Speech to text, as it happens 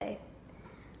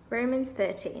Romans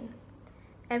 13.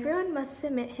 Everyone must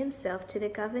submit himself to the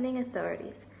governing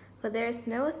authorities, for there is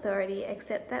no authority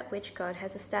except that which God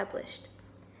has established.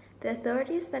 The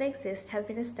authorities that exist have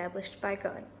been established by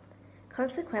God.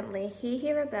 Consequently, he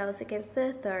who rebels against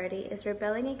the authority is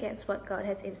rebelling against what God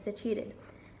has instituted,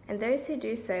 and those who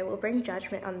do so will bring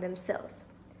judgment on themselves.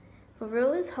 For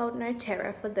rulers hold no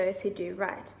terror for those who do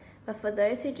right, but for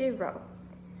those who do wrong.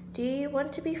 Do you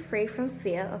want to be free from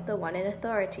fear of the one in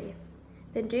authority?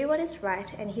 Then do what is right,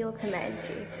 and he will command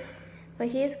you. For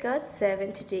he is God's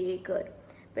servant to do you good.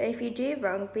 But if you do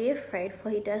wrong, be afraid, for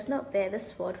he does not bear the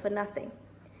sword for nothing.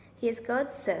 He is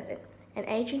God's servant, an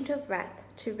agent of wrath,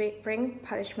 to bring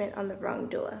punishment on the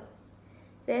wrongdoer.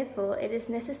 Therefore, it is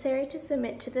necessary to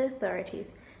submit to the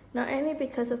authorities, not only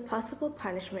because of possible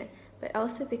punishment, but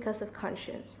also because of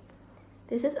conscience.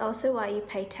 This is also why you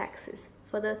pay taxes,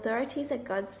 for the authorities are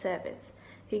God's servants,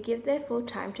 who give their full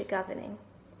time to governing.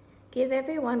 Give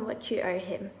everyone what you owe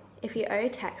him. If you owe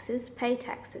taxes, pay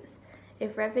taxes.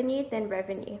 If revenue, then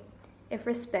revenue. If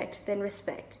respect, then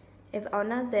respect. If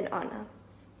honor, then honor.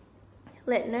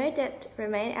 Let no debt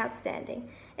remain outstanding,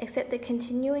 except the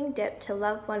continuing debt to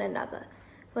love one another,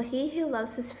 for he who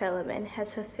loves his fellow man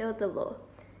has fulfilled the law.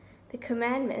 The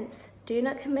commandments, do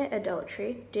not commit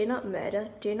adultery, do not murder,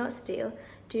 do not steal,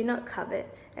 do not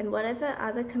covet, and whatever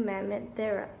other commandment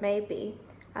there may be,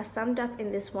 are summed up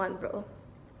in this one rule.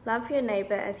 Love your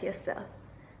neighbor as yourself.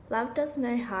 Love does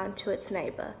no harm to its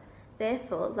neighbor.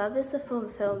 Therefore, love is the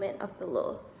fulfillment of the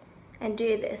law. And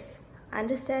do this,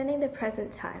 understanding the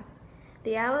present time.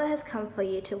 The hour has come for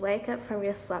you to wake up from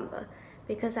your slumber,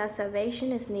 because our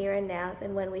salvation is nearer now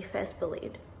than when we first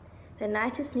believed. The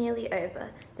night is nearly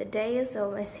over, the day is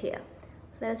almost here.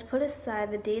 Let us put aside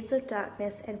the deeds of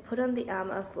darkness and put on the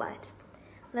armor of light.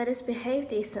 Let us behave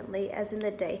decently as in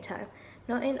the daytime,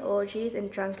 not in orgies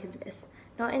and drunkenness,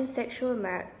 not in sexual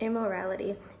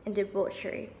immorality and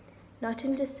debauchery, not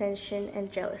in dissension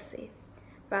and jealousy.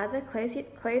 Rather,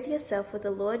 clothe yourself with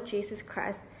the Lord Jesus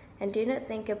Christ, and do not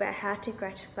think about how to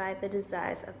gratify the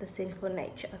desires of the sinful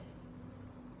nature.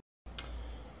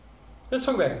 Let's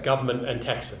talk about government and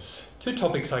taxes. Two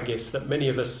topics, I guess, that many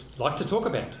of us like to talk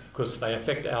about because they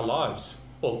affect our lives,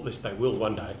 or at least they will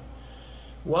one day.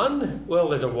 One, well,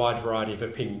 there's a wide variety of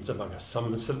opinions among us.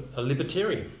 Some are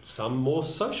libertarian, some more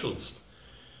socialist.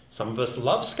 Some of us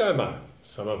love ScoMo,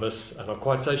 some of us are not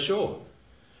quite so sure.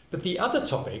 But the other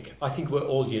topic, I think we're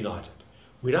all united.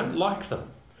 We don't like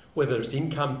them, whether it's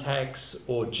income tax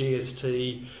or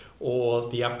GST or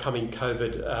the upcoming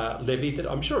COVID levy that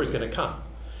I'm sure is going to come.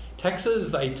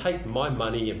 Taxes, they take my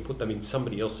money and put them in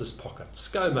somebody else's pocket.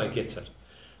 ScoMo gets it.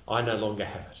 I no longer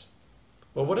have it.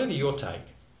 Well, whatever your take,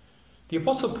 the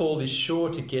Apostle Paul is sure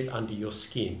to get under your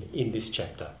skin in this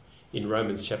chapter, in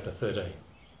Romans chapter 13.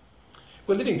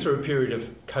 We're living through a period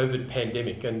of COVID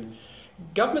pandemic, and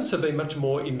governments have been much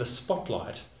more in the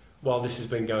spotlight while this has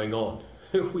been going on.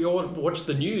 We all watch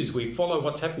the news, we follow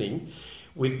what's happening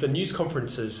with the news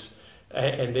conferences,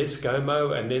 and there's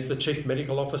ScoMo and there's the chief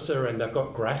medical officer, and they've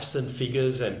got graphs and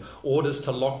figures and orders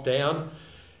to lock down,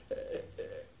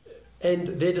 and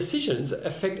their decisions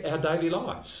affect our daily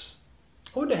lives.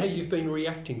 I wonder how you've been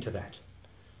reacting to that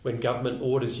when government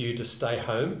orders you to stay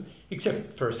home,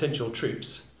 except for essential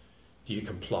trips. Do you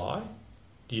comply?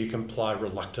 Do you comply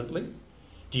reluctantly?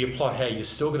 Do you plot how you're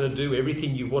still going to do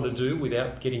everything you want to do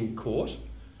without getting caught?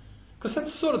 Because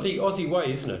that's sort of the Aussie way,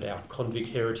 isn't it, our convict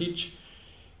heritage?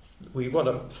 We want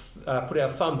to put our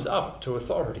thumbs up to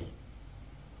authority.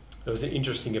 There was an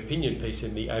interesting opinion piece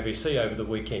in the ABC over the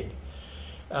weekend,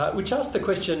 which asked the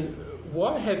question,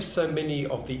 why have so many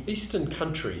of the Eastern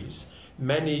countries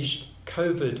managed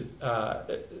COVID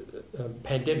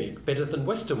pandemic better than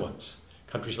Western ones?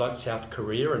 Countries like South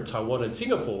Korea and Taiwan and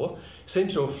Singapore seem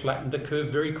to have flattened the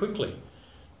curve very quickly.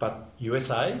 But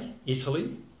USA,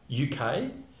 Italy,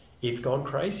 UK, it's gone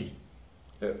crazy.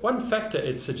 One factor,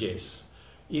 it suggests,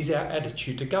 is our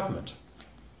attitude to government.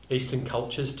 Eastern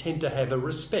cultures tend to have a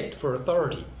respect for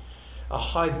authority, a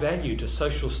high value to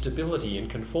social stability and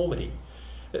conformity.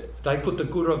 They put the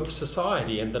good of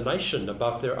society and the nation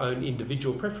above their own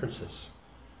individual preferences.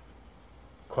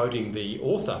 Quoting the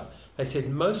author, they said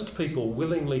most people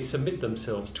willingly submit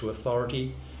themselves to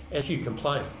authority and few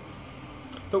complain.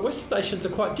 But Western nations are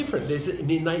quite different. There's an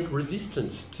innate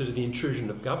resistance to the intrusion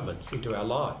of governments into our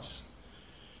lives.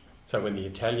 So when the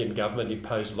Italian government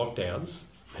imposed lockdowns,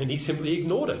 many simply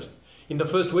ignored it. In the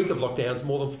first week of lockdowns,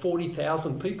 more than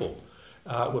 40,000 people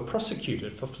were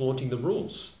prosecuted for flaunting the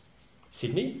rules.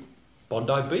 Sydney,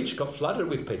 Bondi Beach got flooded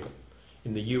with people.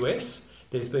 In the US,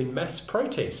 there's been mass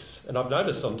protests, and I've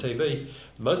noticed on TV,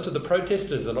 most of the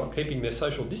protesters are not keeping their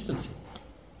social distancing.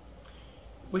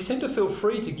 We seem to feel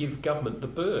free to give government the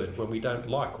bird when we don't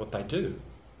like what they do.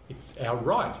 It's our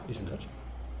right, isn't it?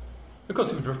 Of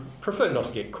course, we prefer not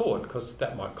to get caught because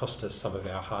that might cost us some of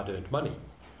our hard-earned money.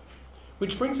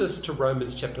 Which brings us to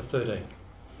Romans chapter 13.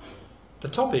 The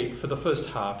topic for the first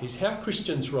half is how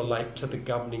Christians relate to the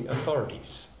governing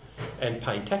authorities and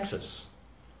paying taxes.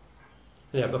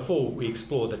 Now, before we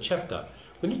explore the chapter,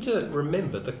 we need to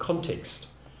remember the context.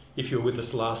 If you were with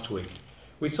us last week,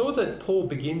 we saw that Paul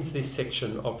begins this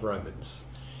section of Romans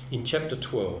in chapter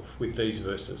 12 with these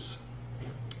verses.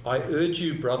 I urge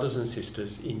you, brothers and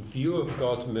sisters, in view of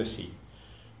God's mercy,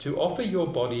 to offer your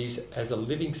bodies as a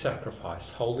living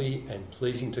sacrifice, holy and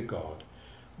pleasing to God,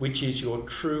 which is your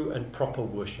true and proper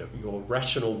worship, your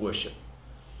rational worship,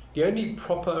 the only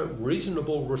proper,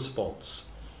 reasonable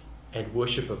response and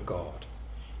worship of God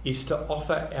is to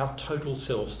offer our total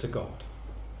selves to God.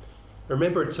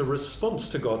 Remember, it's a response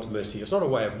to God's mercy. It's not a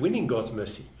way of winning God's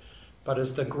mercy, but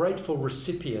as the grateful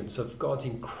recipients of God's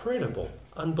incredible,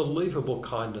 unbelievable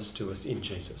kindness to us in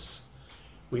Jesus,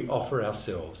 we offer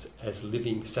ourselves as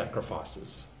living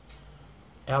sacrifices.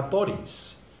 Our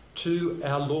bodies to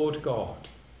our Lord God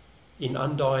in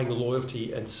undying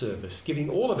loyalty and service, giving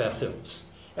all of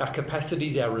ourselves, our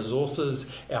capacities, our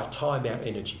resources, our time, our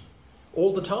energy,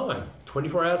 all the time,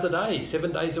 24 hours a day,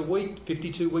 7 days a week,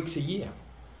 52 weeks a year,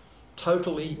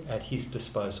 totally at his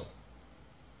disposal.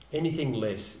 Anything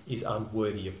less is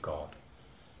unworthy of God.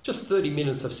 Just 30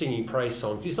 minutes of singing praise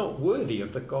songs is not worthy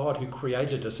of the God who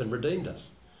created us and redeemed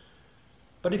us.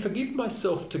 But if I give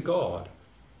myself to God,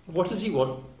 what does he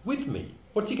want with me?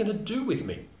 What's he going to do with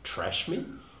me? Trash me?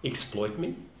 Exploit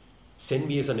me? Send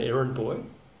me as an errand boy?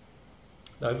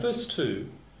 No, verse 2,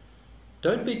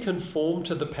 don't be conformed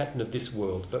to the pattern of this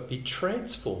world, but be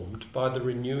transformed by the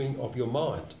renewing of your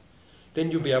mind. Then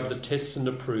you'll be able to test and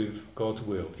approve God's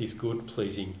will, his good,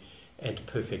 pleasing, and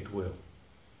perfect will.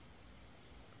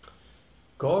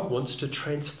 God wants to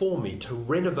transform me, to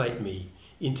renovate me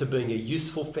into being a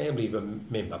useful family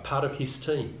member, part of his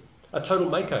team. A total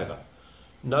makeover.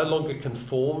 No longer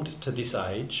conformed to this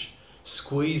age,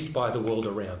 squeezed by the world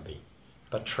around me,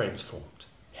 but transformed.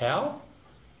 How?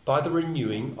 By the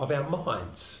renewing of our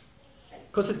minds.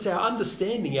 Because it's our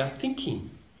understanding, our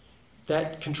thinking,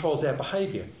 that controls our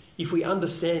behaviour. If we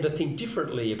understand and think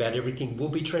differently about everything, we'll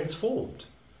be transformed.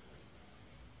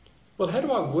 Well, how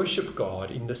do I worship God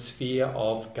in the sphere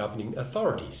of governing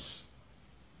authorities?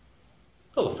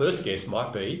 Well, the first guess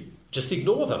might be, just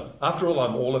ignore them. After all,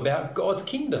 I'm all about God's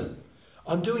kingdom.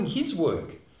 I'm doing his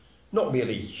work, not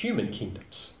merely human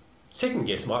kingdoms. Second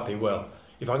guess might be, well,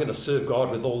 if I'm going to serve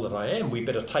God with all that I am, we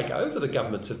better take over the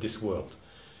governments of this world.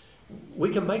 We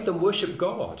can make them worship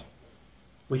God.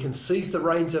 We can seize the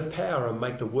reins of power and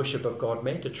make the worship of God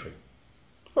mandatory.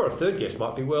 Or a third guess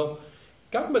might be, well,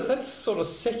 government, that's sort of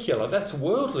secular, that's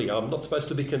worldly. I'm not supposed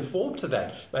to be conformed to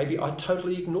that. Maybe I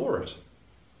totally ignore it.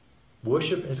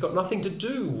 Worship has got nothing to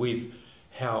do with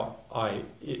how I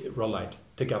relate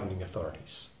to governing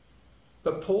authorities.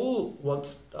 But Paul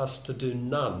wants us to do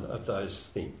none of those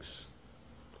things.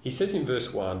 He says in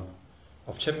verse 1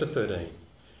 of chapter 13,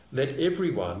 let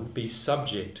everyone be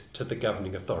subject to the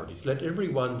governing authorities. Let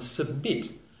everyone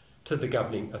submit to the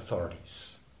governing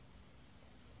authorities.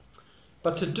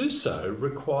 But to do so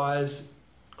requires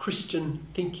Christian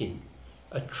thinking,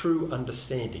 a true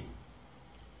understanding.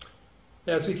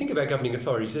 Now, as we think about governing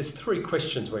authorities, there's three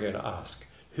questions we're going to ask.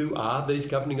 Who are these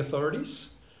governing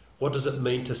authorities? What does it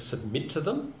mean to submit to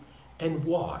them? And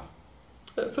why?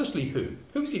 Firstly, who?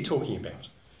 Who is he talking about?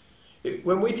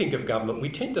 When we think of government, we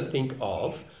tend to think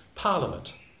of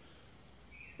Parliament.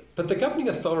 But the governing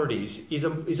authorities is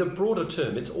a broader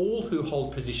term. It's all who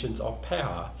hold positions of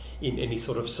power in any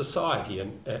sort of society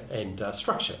and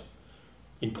structure.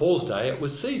 In Paul's day, it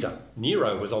was Caesar.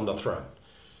 Nero was on the throne.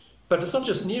 But it's not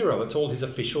just Nero, it's all his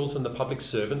officials and the public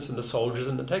servants and the soldiers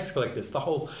and the tax collectors, the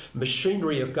whole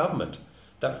machinery of government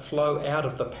that flow out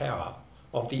of the power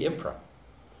of the emperor.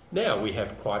 Now we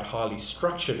have quite highly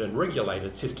structured and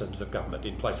regulated systems of government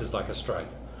in places like Australia.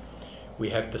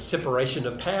 We have the separation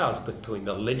of powers between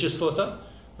the legislature,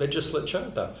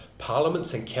 the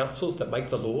parliaments and councils that make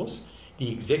the laws,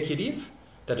 the executive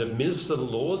that administer the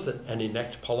laws and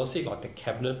enact policy like the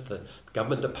cabinet, the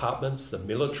government departments, the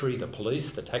military, the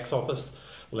police, the tax office,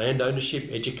 land ownership,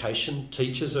 education,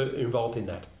 teachers are involved in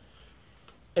that.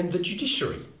 And the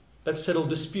judiciary that settle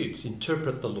disputes,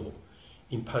 interpret the law,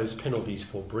 impose penalties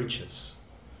for breaches.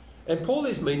 And Paul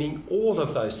is meaning all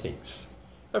of those things.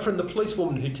 And from the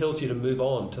policewoman who tells you to move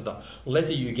on, to the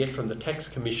letter you get from the tax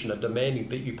commissioner demanding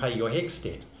that you pay your HECS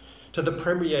debt, to the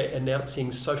Premier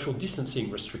announcing social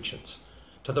distancing restrictions,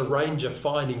 to the ranger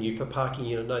fining you for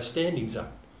parking in a no standing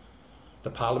zone. The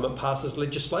Parliament passes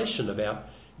legislation about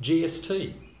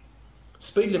GST.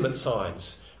 Speed limit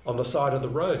signs on the side of the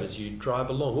road as you drive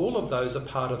along. All of those are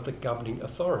part of the governing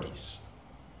authorities.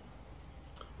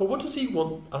 Well, what does he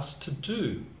want us to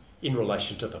do in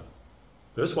relation to them?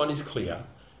 Verse 1 is clear.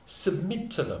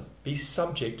 Submit to them. Be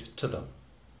subject to them.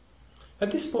 At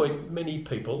this point, many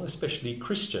people, especially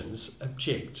Christians,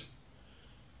 object.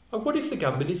 What if the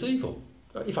government is evil?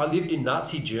 If I lived in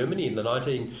Nazi Germany in the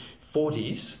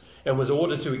 1940s and was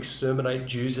ordered to exterminate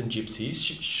Jews and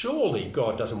Gypsies, surely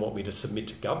God doesn't want me to submit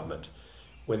to government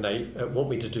when they want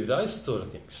me to do those sort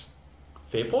of things.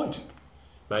 Fair point.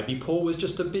 Maybe Paul was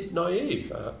just a bit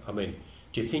naive. Do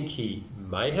you think he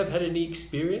may have had any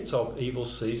experience of evil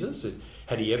Caesars?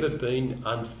 Had he ever been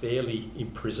unfairly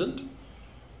imprisoned?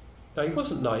 No, he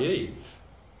wasn't naive,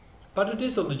 but it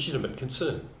is a legitimate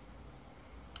concern.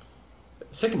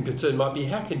 Second concern might be,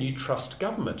 how can you trust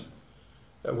government?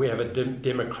 We have a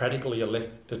democratically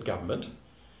elected government,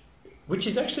 which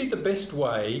is actually the best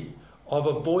way of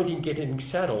avoiding getting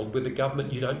saddled with a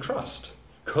government you don't trust.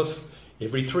 Because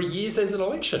every 3 years there's an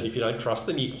election. If you don't trust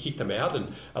them, you kick them out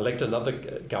and elect another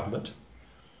government.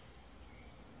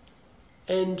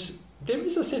 And there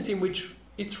is a sense in which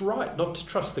it's right not to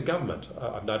trust the government.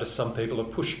 I've noticed some people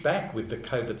have pushed back with the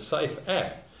COVID Safe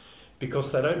app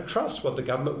because they don't trust what the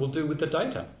government will do with the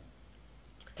data.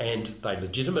 And they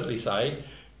legitimately say,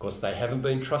 because they haven't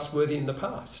been trustworthy in the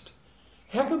past.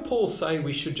 How can Paul say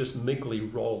we should just meekly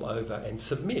roll over and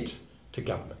submit to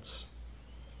governments?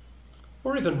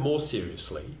 Or even more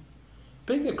seriously,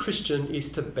 being a Christian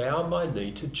is to bow my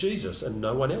knee to Jesus and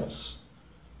no one else.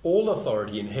 All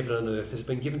authority in heaven and earth has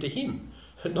been given to him,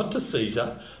 not to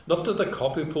Caesar, not to the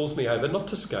cop who pulls me over, not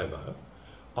to ScoMo.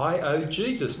 I owe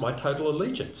Jesus my total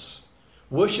allegiance.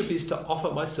 Worship is to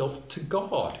offer myself to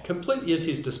God, completely at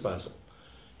his disposal.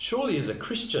 Surely as a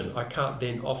Christian, I can't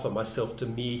then offer myself to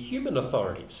mere human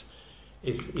authorities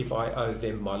as if I owe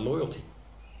them my loyalty.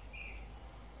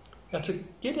 Now, to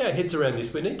get our heads around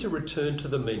this, we need to return to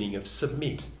the meaning of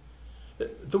submit.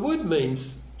 The word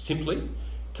means simply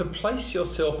to place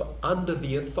yourself under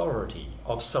the authority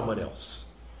of someone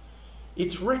else.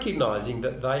 It's recognising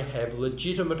that they have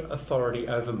legitimate authority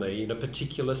over me in a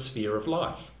particular sphere of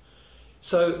life.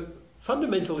 So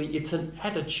fundamentally, it's an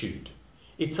attitude.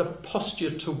 It's a posture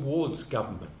towards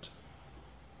government.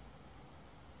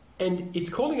 And it's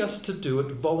calling us to do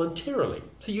it voluntarily.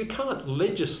 So you can't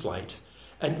legislate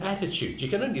an attitude. You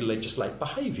can only legislate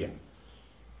behaviour.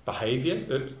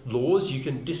 Laws you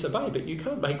can disobey, but you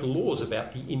can't make laws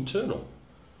about the internal.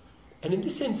 And in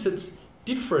this sense, it's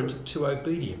different to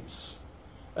obedience.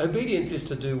 Obedience is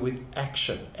to do with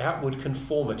action, outward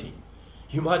conformity.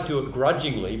 You might do it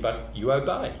grudgingly, but you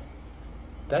obey.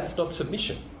 That's not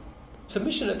submission.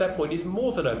 Submission at that point is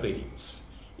more than obedience.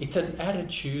 It's an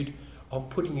attitude of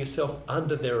putting yourself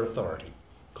under their authority,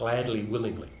 gladly,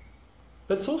 willingly.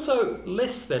 But it's also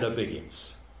less than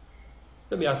obedience.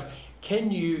 Let me ask,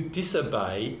 can you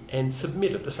disobey and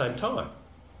submit at the same time?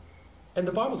 And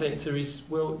the Bible's answer is,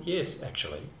 well, yes,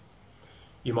 actually.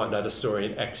 You might know the story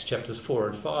in Acts chapters 4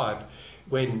 and 5,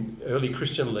 when early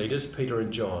Christian leaders, Peter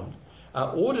and John,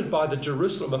 are ordered by the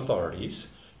Jerusalem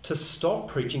authorities to stop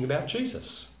preaching about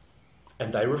Jesus.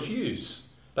 And they refuse.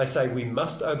 They say, we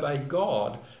must obey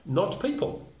God, not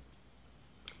people.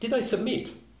 Did they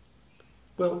submit?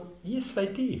 Well, yes, they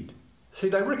did. See,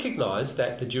 they recognised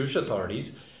that the Jewish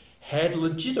authorities had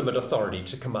legitimate authority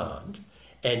to command,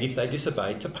 and if they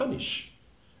disobeyed, to punish.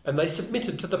 And they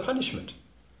submitted to the punishment.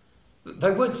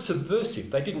 They weren't subversive.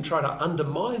 They didn't try to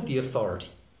undermine the authority.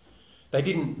 They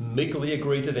didn't meekly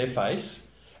agree to their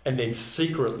face and then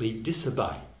secretly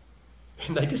disobey.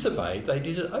 When they disobeyed, they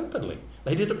did it openly.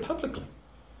 They did it publicly.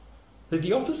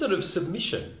 The opposite of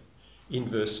submission in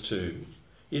verse 2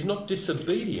 is not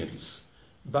disobedience,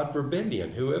 but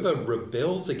rebellion. Whoever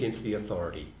rebels against the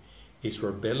authority is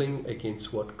rebelling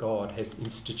against what God has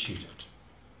instituted.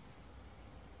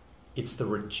 It's the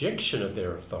rejection of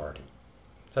their authority.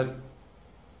 So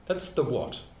that's the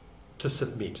what, to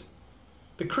submit.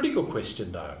 The critical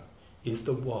question, though, is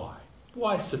the why.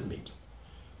 Why submit?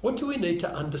 What do we need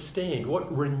to understand?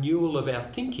 What renewal of our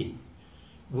thinking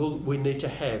will we need to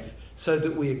have so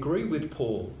that we agree with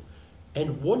Paul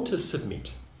and want to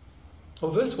submit?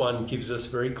 Well, verse 1 gives us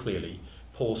very clearly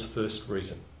Paul's first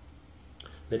reason.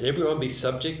 Let everyone be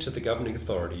subject to the governing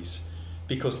authorities,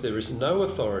 because there is no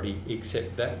authority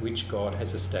except that which God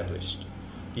has established.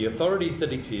 The authorities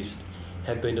that exist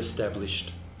have been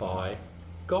established by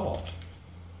God.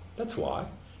 That's why.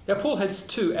 Now, Paul has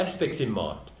two aspects in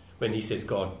mind when he says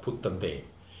God put them there.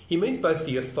 He means both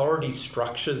the authority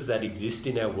structures that exist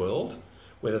in our world,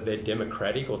 whether they're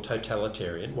democratic or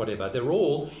totalitarian, whatever, they're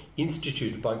all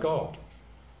instituted by God.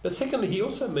 But secondly, he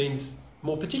also means,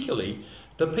 more particularly,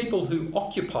 the people who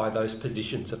occupy those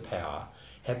positions of power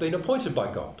have been appointed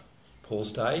by God.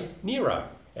 Paul's day, Nero.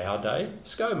 Our day,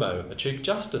 ScoMo, a chief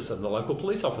justice and the local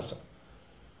police officer.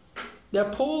 Now,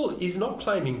 Paul is not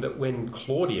claiming that when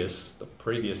Claudius, the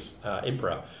previous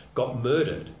emperor, got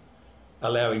murdered,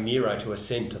 allowing Nero to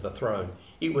ascend to the throne,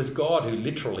 it was God who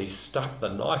literally stuck the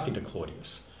knife into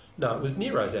Claudius. No, it was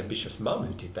Nero's ambitious mum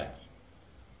who did that.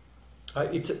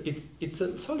 It's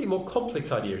a slightly more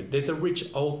complex idea. There's a rich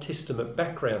Old Testament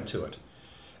background to it.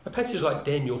 A passage like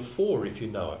Daniel 4, if you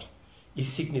know it, is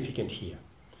significant here.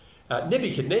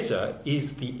 Nebuchadnezzar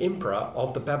is the emperor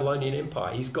of the Babylonian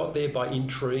Empire. He's got there by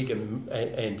intrigue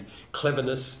and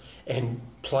cleverness and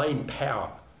plain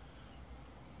power.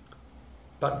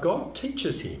 But God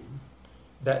teaches him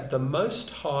that the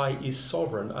Most High is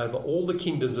sovereign over all the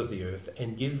kingdoms of the earth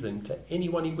and gives them to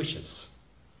anyone he wishes.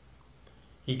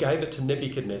 He gave it to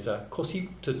Nebuchadnezzar because he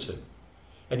wanted to.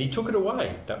 And he took it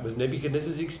away. That was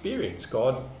Nebuchadnezzar's experience.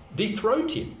 God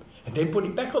dethroned him and then put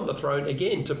him back on the throne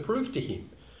again to prove to him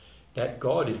that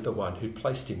God is the one who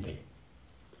placed him there.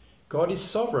 God is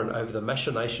sovereign over the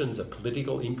machinations of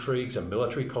political intrigues and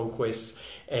military conquests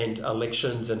and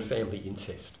elections and family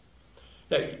incest.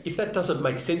 Now, if that doesn't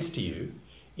make sense to you,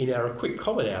 in our quick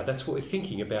comment hour, that's what we're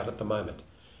thinking about at the moment.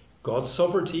 God's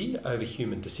sovereignty over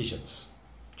human decisions.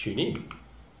 Tune in.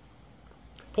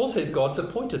 Paul says God's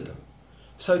appointed them.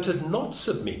 So to not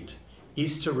submit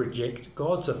is to reject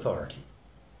God's authority.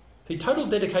 The total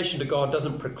dedication to God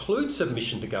doesn't preclude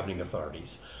submission to governing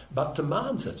authorities, but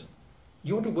demands it.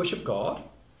 You want to worship God?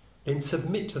 Then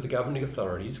submit to the governing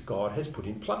authorities God has put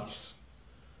in place.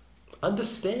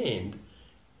 Understand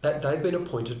that they've been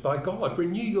appointed by God.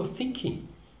 Renew your thinking.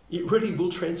 It really will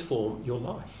transform your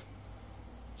life.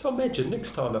 So imagine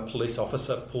next time a police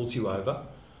officer pulls you over,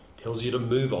 tells you to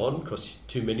move on because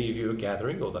too many of you are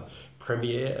gathering, or the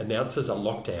Premier announces a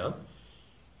lockdown,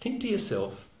 think to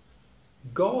yourself,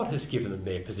 God has given them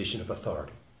their position of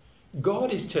authority.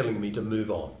 God is telling me to move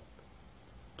on,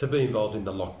 to be involved in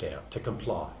the lockdown, to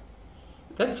comply.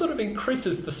 That sort of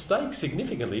increases the stakes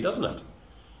significantly, doesn't it?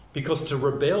 Because to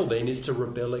rebel then is to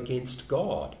rebel against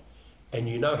God. And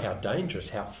you know how dangerous,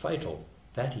 how fatal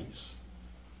that is.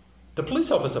 The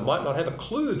police officer might not have a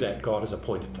clue that God has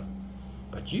appointed them,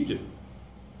 but you do.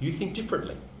 You think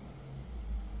differently.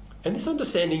 And this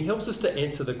understanding helps us to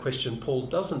answer the question Paul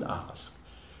doesn't ask.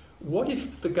 What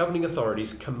if the governing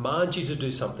authorities command you to do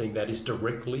something that is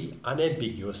directly,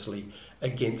 unambiguously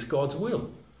against God's will,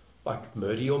 like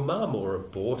murder your mum or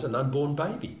abort an unborn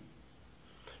baby?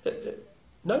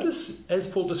 Notice, as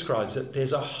Paul describes it,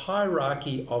 there's a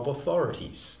hierarchy of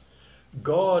authorities.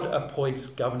 God appoints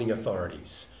governing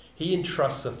authorities. He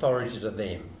entrusts authority to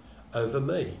them over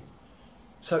me.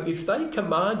 So if they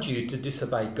command you to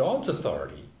disobey God's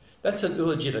authority, that's an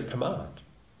illegitimate command.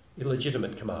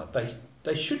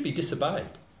 They should be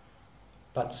disobeyed,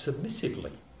 but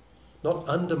submissively, not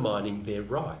undermining their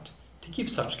right to give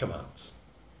such commands.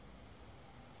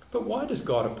 But why does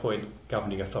God appoint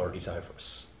governing authorities over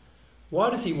us? Why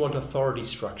does he want authority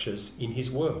structures in his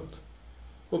world?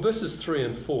 Well, verses 3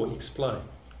 and 4 explain.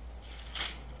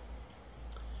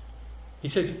 He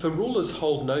says, "For rulers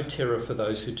hold no terror for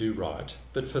those who do right,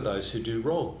 but for those who do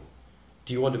wrong.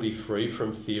 Do you want to be free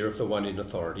from fear of the one in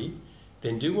authority?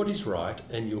 Then do what is right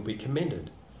and you'll be commended.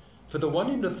 For the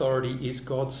one in authority is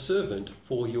God's servant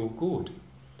for your good.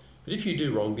 But if you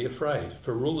do wrong, be afraid,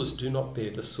 for rulers do not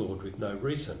bear the sword with no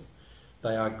reason.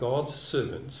 They are God's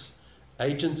servants,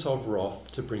 agents of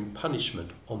wrath to bring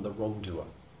punishment on the wrongdoer."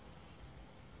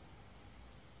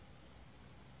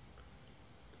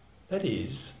 That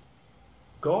is,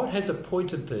 God has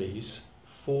appointed these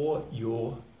for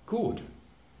your good.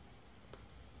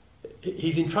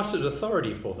 He's entrusted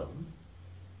authority for them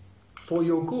for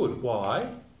your good.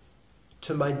 Why?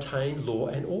 To maintain law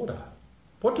and order.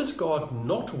 What does God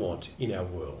not want in our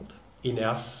world, in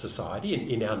our society,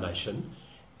 in our nation?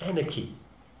 Anarchy.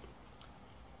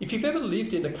 If you've ever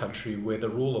lived in a country where the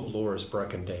rule of law is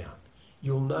broken down,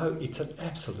 you'll know it's an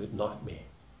absolute nightmare.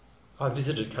 I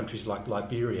visited countries like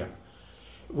Liberia,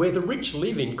 where the rich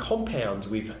live in compounds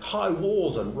with high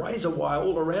walls and razor wire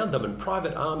all around them and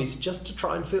private armies just to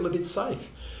try and feel a bit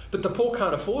safe. But the poor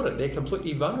can't afford it. They're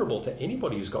completely vulnerable to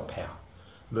anybody who's got power.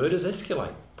 Murders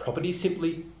escalate. Property is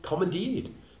simply commandeered.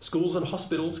 Schools and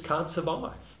hospitals can't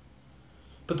survive.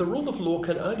 But the rule of law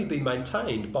can only be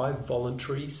maintained by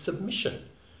voluntary submission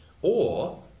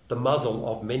or the muzzle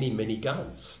of many, many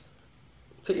guns.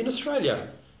 So in Australia,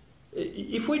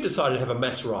 If we decided to have a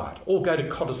mass riot or go to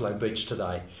Cottesloe Beach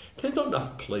today, there's not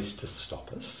enough police to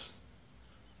stop us.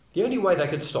 The only way they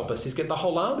could stop us is get the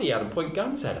whole army out and point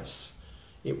guns at us,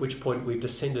 at which point we've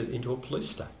descended into a police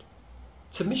state.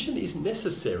 Submission is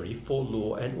necessary for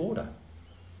law and order,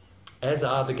 as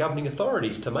are the governing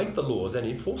authorities to make the laws and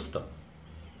enforce them.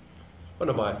 One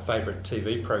of my favourite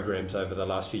TV programs over the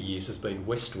last few years has been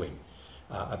West Wing,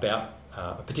 about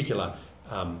a particular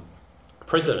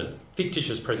president,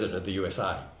 fictitious president of the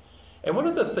USA. And one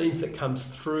of the themes that comes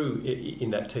through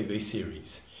in that TV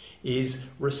series is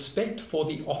respect for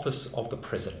the office of the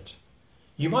president.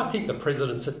 You might think the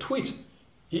president's a twit.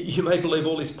 You may believe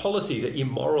all his policies are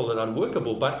immoral and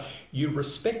unworkable, but you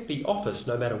respect the office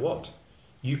no matter what.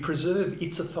 You preserve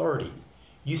its authority.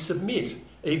 You submit,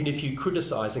 even if you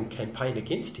criticise and campaign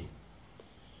against him.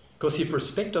 Because if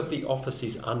respect of the office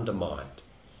is undermined,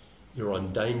 you're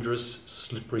on dangerous,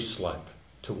 slippery slope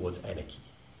towards anarchy.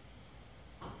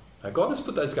 Now, God has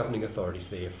put those governing authorities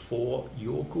there for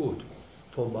your good,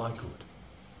 for my good.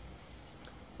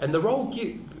 And the role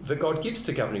that God gives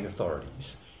to governing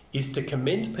authorities is to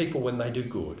commend people when they do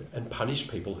good and punish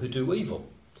people who do evil.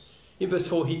 In verse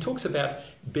 4, he talks about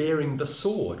bearing the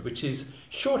sword, which is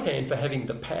shorthand for having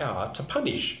the power to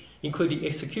punish, including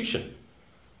execution.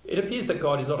 It appears that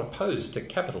God is not opposed to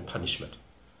capital punishment.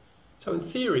 So in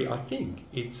theory, I think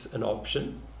it's an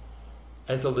option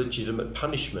as a legitimate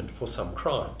punishment for some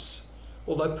crimes.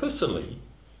 Although personally,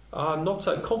 I'm not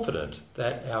so confident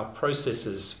that our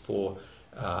processes for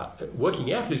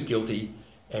working out who's guilty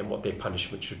and what their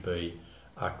punishment should be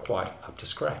are quite up to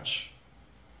scratch.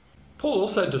 Paul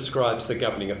also describes the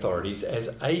governing authorities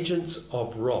as agents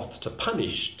of wrath to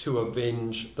punish, to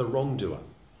avenge the wrongdoer.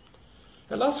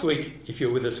 Now, last week, if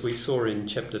you're with us, we saw in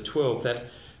chapter 12 that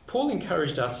Paul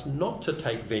encouraged us not to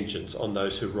take vengeance on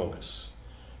those who wrong us.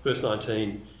 Verse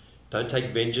 19, "Don't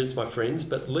take vengeance, my friends,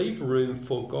 but leave room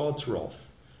for God's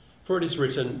wrath. For it is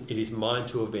written, 'It is mine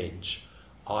to avenge.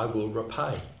 I will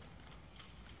repay.'"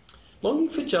 Longing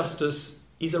for justice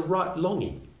is a right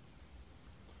longing.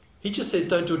 He just says,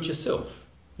 don't do it yourself.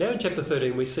 Now in chapter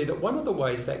 13, we see that one of the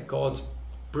ways that God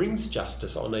brings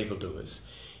justice on evildoers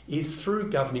is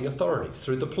through governing authorities,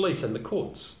 through the police and the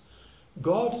courts.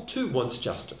 God too wants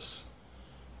justice.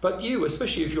 But you,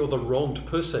 especially if you're the wronged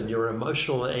person, you're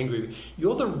emotional and angry,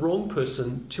 you're the wrong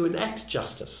person to enact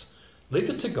justice.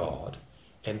 Leave it to God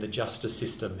and the justice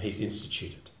system he's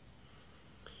instituted.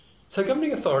 So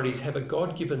governing authorities have a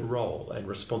God-given role and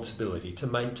responsibility to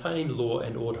maintain law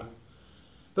and order.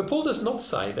 But Paul does not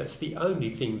say that's the only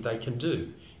thing they can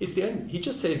do. He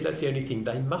just says that's the only thing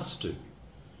they must do.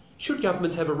 Should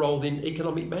governments have a role in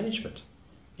economic management,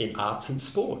 in arts and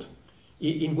sport,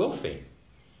 in welfare?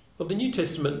 Well, the New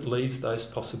Testament leaves those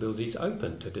possibilities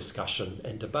open to discussion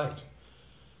and debate.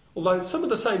 Although some of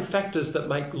the same factors that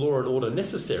make law and order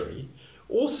necessary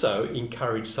also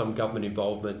encourage some government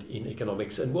involvement in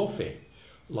economics and welfare,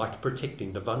 like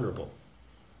protecting the vulnerable.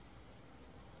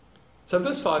 So in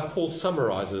verse 5, Paul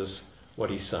summarises what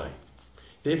he's saying.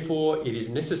 Therefore, it is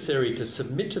necessary to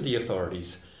submit to the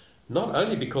authorities, not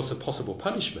only because of possible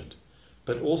punishment,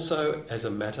 but also as a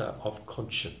matter of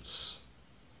conscience.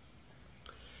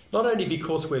 Not only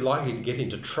because we're likely to get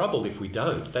into trouble if we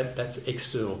don't, that's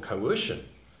external coercion,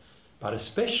 but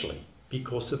especially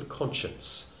because of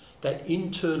conscience, that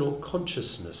internal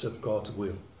consciousness of God's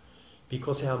will,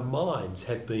 because our minds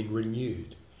have been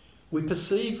renewed. We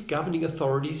perceive governing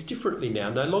authorities differently now,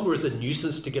 no longer as a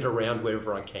nuisance to get around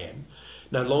wherever I can,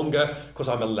 no longer because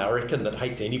I'm a larrikin that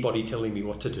hates anybody telling me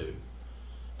what to do,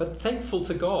 but thankful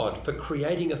to God for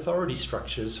creating authority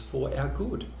structures for our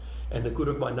good and the good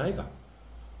of my neighbour.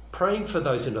 Praying for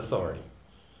those in authority,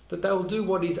 that they will do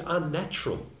what is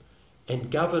unnatural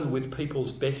and govern with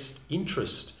people's best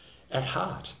interest at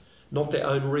heart, not their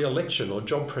own re-election or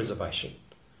job preservation,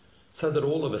 so that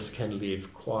all of us can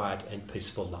live quiet and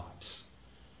peaceful lives.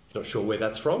 If you're not sure where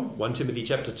that's from, 1 Timothy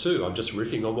chapter 2, I'm just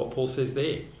riffing on what Paul says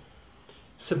there.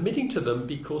 Submitting to them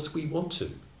because we want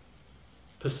to,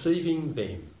 perceiving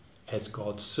them as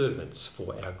God's servants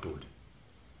for our good.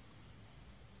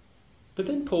 But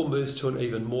then Paul moves to an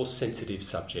even more sensitive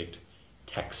subject,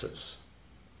 taxes.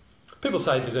 People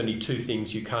say there's only two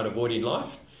things you can't avoid in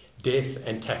life, death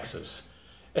and taxes.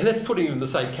 And that's putting them in the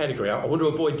same category. I want to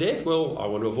avoid death. Well, I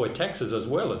want to avoid taxes as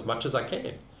well, as much as I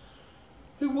can.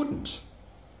 Who wouldn't?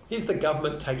 Here's the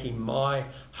government taking my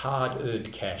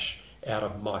hard-earned cash out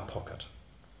of my pocket.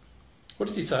 What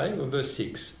does he say? Well, verse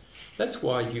 6, that's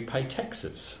why you pay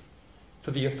taxes.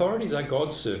 For the authorities are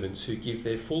God's servants who give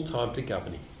their full time to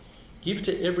governing. Give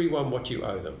to everyone what you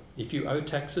owe them. If you owe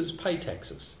taxes, pay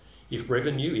taxes. If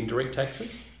revenue, indirect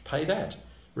taxes, pay that.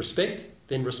 Respect,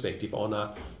 then respect. If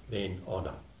honour, then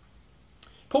honour.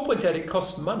 Paul points out it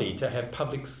costs money to have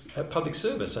public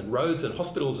service and roads and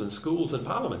hospitals and schools and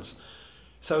parliaments.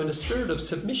 So in a spirit of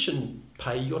submission,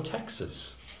 pay your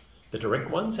taxes, the direct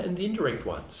ones and the indirect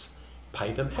ones.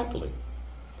 Pay them happily.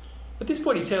 At this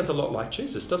point he sounds a lot like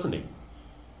Jesus, doesn't he?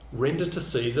 Render to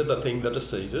Caesar the thing that is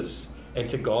Caesar's, and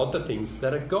to God the things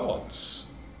that are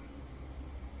God's.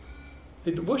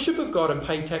 The worship of God and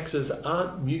paying taxes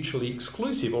aren't mutually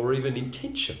exclusive or even in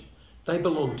tension. They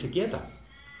belong together.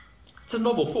 It's a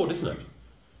novel thought, isn't it?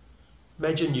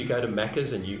 Imagine you go to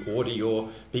Macca's and you order your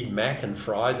Big Mac and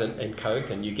fries and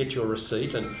Coke, and you get your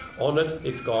receipt, and on it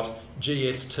it's got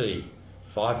GST,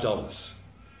 $5.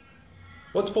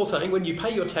 What's Paul saying? When you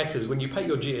pay your taxes, when you pay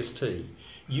your GST,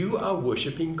 you are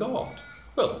worshipping God.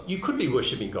 Well, you could be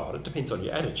worshipping God. It depends on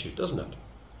your attitude, doesn't it?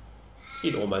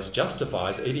 It almost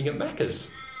justifies eating at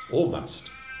Macca's. Almost.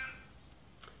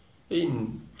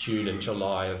 In June and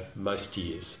July of most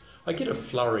years, I get a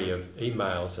flurry of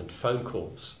emails and phone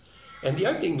calls, and the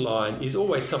opening line is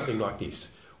always something like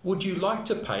this: would you like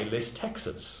to pay less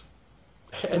taxes?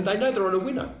 And they know they're on a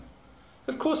winner.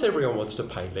 Of course everyone wants to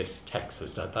pay less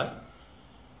taxes, don't they?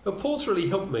 But Paul's really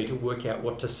helped me to work out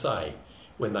what to say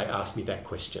when they ask me that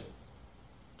question.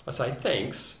 I say,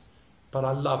 thanks, but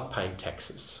I love paying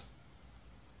taxes.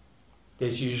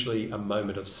 There's usually a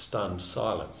moment of stunned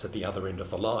silence at the other end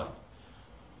of the line.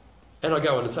 And I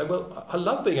go on and say, well, I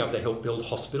love being able to help build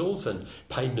hospitals and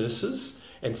pay nurses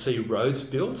and see roads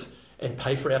built and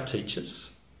pay for our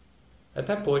teachers. At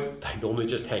that point, they normally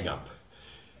just hang up.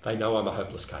 They know I'm a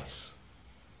hopeless case.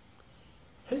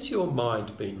 Has your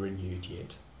mind been renewed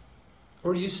yet?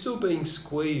 Or are you still being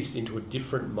squeezed into a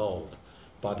different mould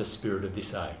by the spirit of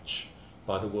this age,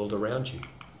 by the world around you?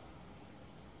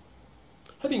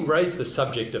 Having raised the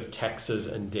subject of taxes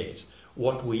and debt,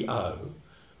 what we owe,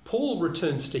 Paul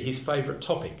returns to his favourite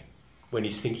topic when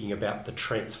he's thinking about the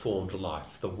transformed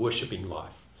life, the worshipping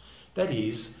life. That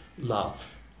is,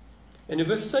 love. And in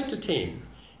verses 8 to 10,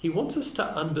 he wants us to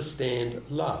understand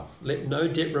love. Let no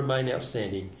debt remain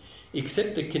outstanding,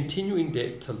 except the continuing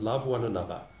debt to love one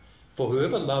another. For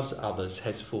whoever loves others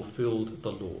has fulfilled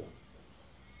the law.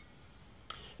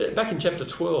 Back in chapter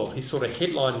 12, his sort of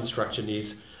headline instruction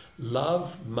is,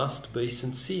 love must be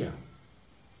sincere.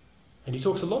 And he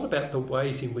talks a lot about the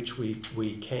ways in which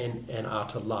we can and are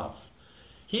to love.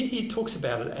 Here he talks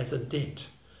about it as a debt,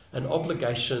 an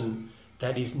obligation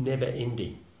that is never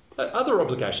ending. Other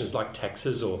obligations like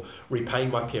taxes or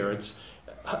repaying my parents,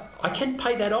 I can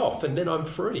pay that off and then I'm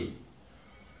free.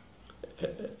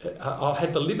 I'll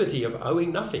have the liberty of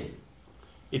owing nothing.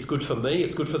 It's good for me,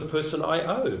 it's good for the person I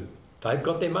owe. They've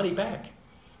got their money back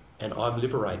and I'm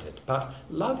liberated. But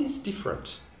love is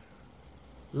different.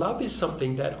 Love is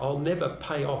something that I'll never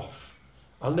pay off.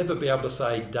 I'll never be able to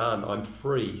say, done, I'm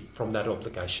free from that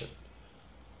obligation.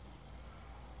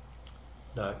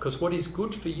 No, because what is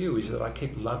good for you is that I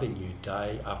keep loving you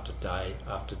day after day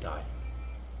after day.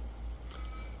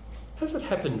 Has it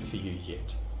happened for you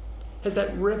yet? Has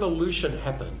that revolution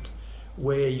happened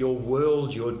where your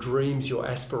world, your dreams, your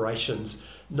aspirations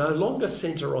no longer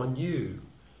centre on you,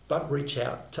 but reach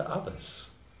out to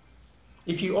others?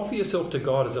 If you offer yourself to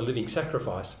God as a living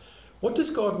sacrifice, what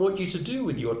does God want you to do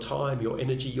with your time, your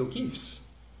energy, your gifts?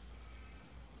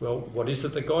 Well, what is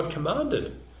it that God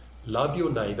commanded? Love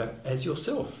your neighbour as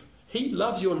yourself. He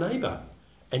loves your neighbour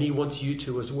and he wants you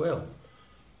to as well.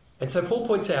 And so Paul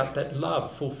points out that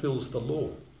love fulfills the law.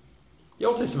 The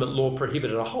Old Testament law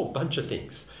prohibited a whole bunch of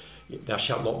things. Thou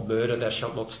shalt not murder, thou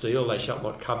shalt not steal, thou shalt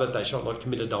not covet, thou shalt not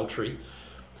commit adultery.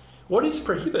 What is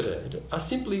prohibited are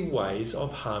simply ways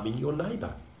of harming your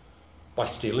neighbour. By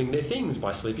stealing their things,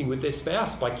 by sleeping with their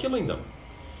spouse, by killing them.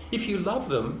 If you love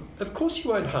them, of course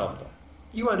you won't harm them.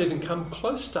 You won't even come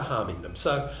close to harming them.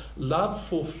 So love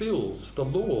fulfills the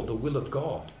law, the will of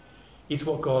God. It's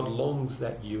what God longs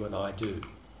that you and I do.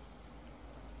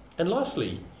 And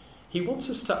lastly, he wants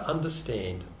us to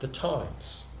understand the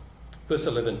times. Verse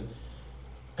 11,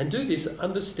 and do this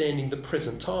understanding the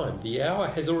present time. The hour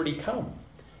has already come.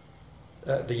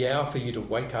 The hour for you to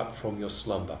wake up from your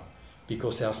slumber,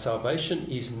 because our salvation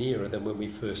is nearer than when we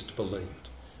first believed.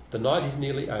 The night is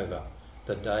nearly over.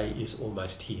 The day is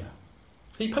almost here.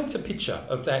 He paints a picture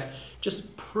of that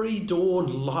just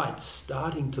pre-dawn light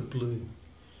starting to bloom.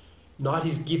 Night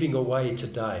is giving away to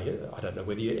day. I don't know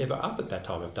whether you're ever up at that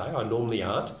time of day. I normally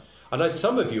aren't. I know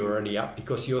some of you are only up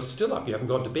because you're still up. You haven't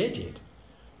gone to bed yet.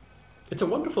 It's a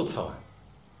wonderful time.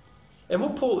 And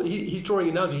what Paul, he's drawing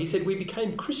an analogy. He said we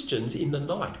became Christians in the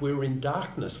night. We were in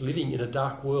darkness, living in a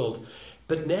dark world.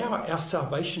 But now our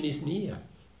salvation is near.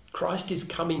 Christ is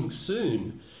coming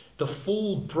soon. The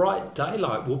full bright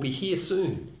daylight will be here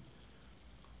soon.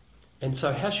 And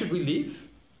so how should we live?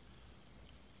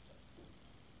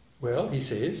 Well, he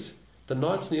says, the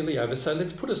night's nearly over, so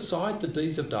let's put aside the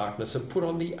deeds of darkness and put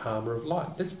on the armour of light.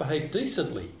 Let's behave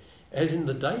decently, as in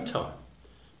the daytime,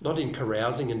 not in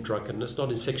carousing and drunkenness, not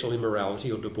in sexual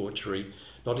immorality or debauchery,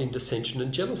 not in dissension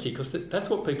and jealousy, because that's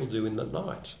what people do in the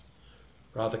night.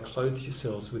 Rather, clothe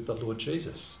yourselves with the Lord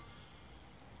Jesus.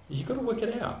 You've got to work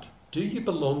it out. Do you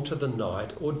belong to the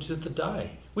night or to the day?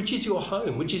 Which is your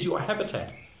home? Which is your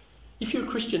habitat? If you're a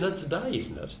Christian, it's day,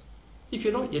 isn't it? If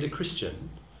you're not yet a Christian,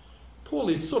 Paul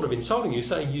is sort of insulting you,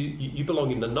 saying you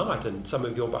belong in the night, and some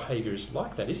of your behaviour is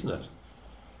like that, isn't it?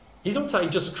 He's not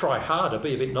saying just try harder,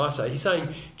 be a bit nicer. He's saying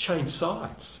change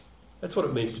sides. That's what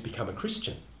it means to become a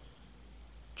Christian.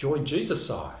 Join Jesus'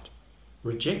 side.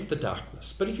 Reject the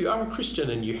darkness. But if you are a Christian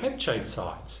and you have changed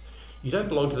sides, you don't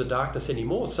belong to the darkness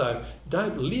anymore, so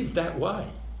don't live that way.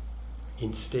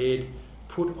 Instead,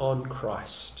 put on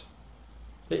Christ.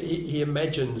 He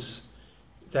imagines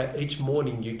that each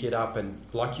morning you get up and,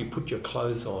 like you put your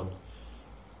clothes on,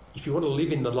 if you want to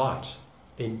live in the light,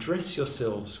 then dress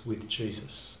yourselves with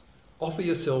Jesus. Offer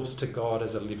yourselves to God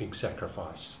as a living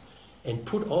sacrifice and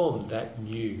put on that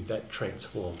new, that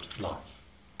transformed life.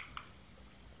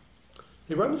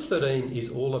 Romans 13 is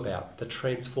all about the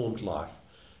transformed life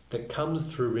that comes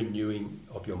through renewing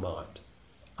of your mind,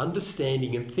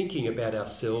 understanding and thinking about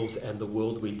ourselves and the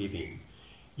world we live in,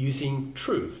 using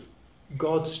truth,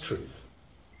 God's truth.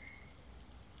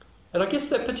 And I guess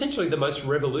that potentially the most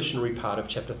revolutionary part of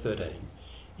chapter 13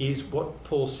 is what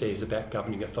Paul says about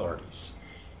governing authorities.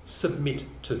 Submit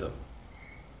to them.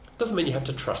 Doesn't mean you have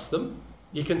to trust them.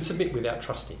 You can submit without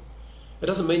trusting. It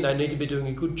doesn't mean they need to be doing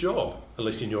a good job, at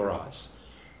least in your eyes.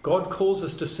 God calls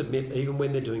us to submit even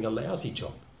when they're doing a lousy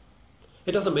job.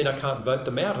 It doesn't mean I can't vote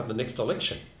them out at the next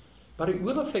election, but it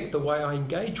will affect the way I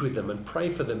engage with them and pray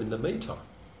for them in the meantime.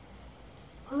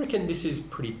 I reckon this is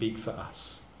pretty big for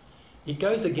us. It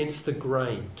goes against the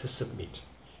grain to submit.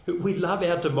 We love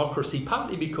our democracy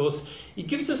partly because it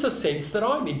gives us a sense that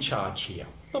I'm in charge here,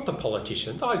 not the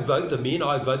politicians. I vote them in,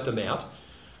 I vote them out.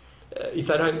 If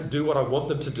they don't do what I want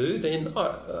them to do, then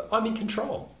I'm in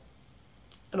control.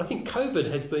 And I think COVID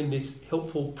has been this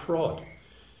helpful prod.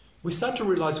 We start to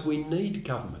realise we need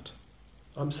government.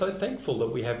 I'm so thankful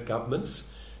that we have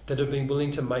governments that have been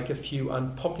willing to make a few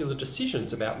unpopular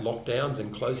decisions about lockdowns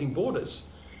and closing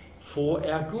borders for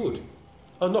our good.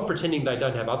 I'm not pretending they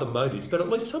don't have other motives, but at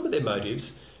least some of their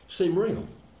motives seem real.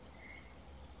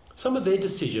 Some of their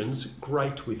decisions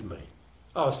grate with me.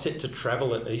 I was set to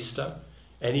travel at Easter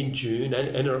and in June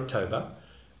and in October.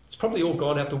 It's probably all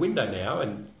gone out the window now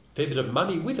and a fair bit of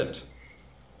money with it.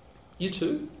 You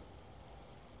too?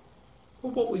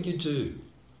 Well, what will you do?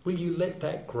 Will you let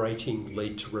that grating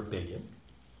lead to rebellion?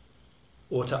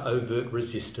 Or to overt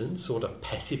resistance or to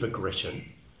passive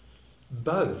aggression?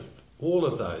 Both, all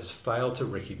of those fail to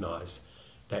recognise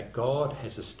that God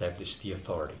has established the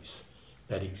authorities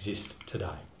that exist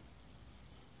today.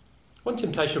 One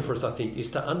temptation for us, I think,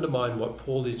 is to undermine what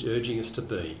Paul is urging us to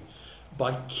be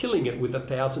by killing it with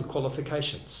 1,000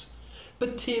 qualifications.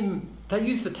 But Tim, they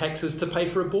use the taxes to pay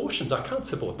for abortions. I can't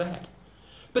support that.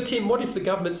 But Tim, what if the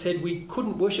government said we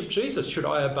couldn't worship Jesus? Should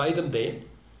I obey them then?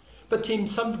 But Tim,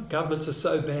 some governments are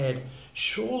so bad,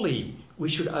 surely we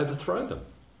should overthrow them.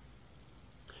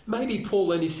 Maybe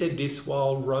Paul only said this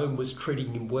while Rome was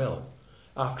treating him well.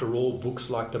 After all, books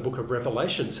like the book of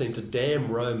Revelation seem to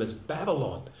damn Rome as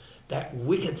Babylon, that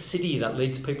wicked city that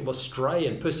leads people astray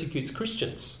and persecutes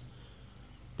Christians.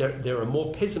 There are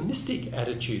more pessimistic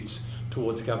attitudes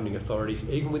towards governing authorities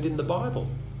even within the Bible.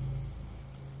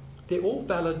 They're all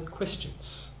valid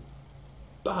questions,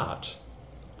 but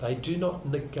they do not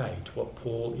negate what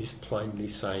Paul is plainly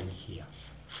saying here.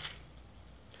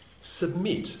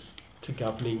 Submit to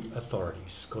governing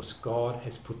authorities because God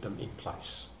has put them in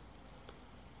place.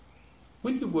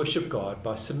 Will you worship God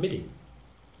by submitting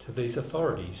to these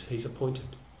authorities he's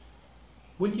appointed?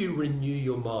 Will you renew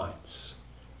your minds,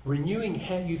 renewing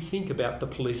how you think about the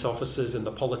police officers and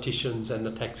the politicians and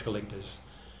the tax collectors,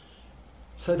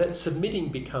 so that submitting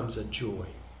becomes a joy,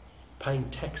 paying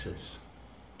taxes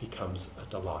becomes a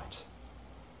delight?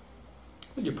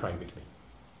 Will you pray with me?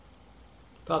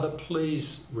 Father,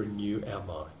 please renew our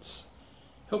minds.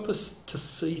 Help us to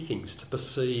see things, to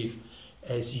perceive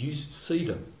as you see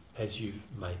them, as you've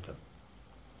made them.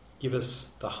 Give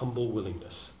us the humble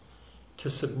willingness to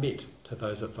submit to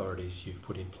those authorities you've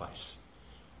put in place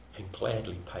and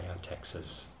gladly pay our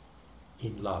taxes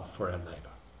in love for our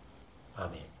neighbour.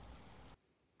 Amen.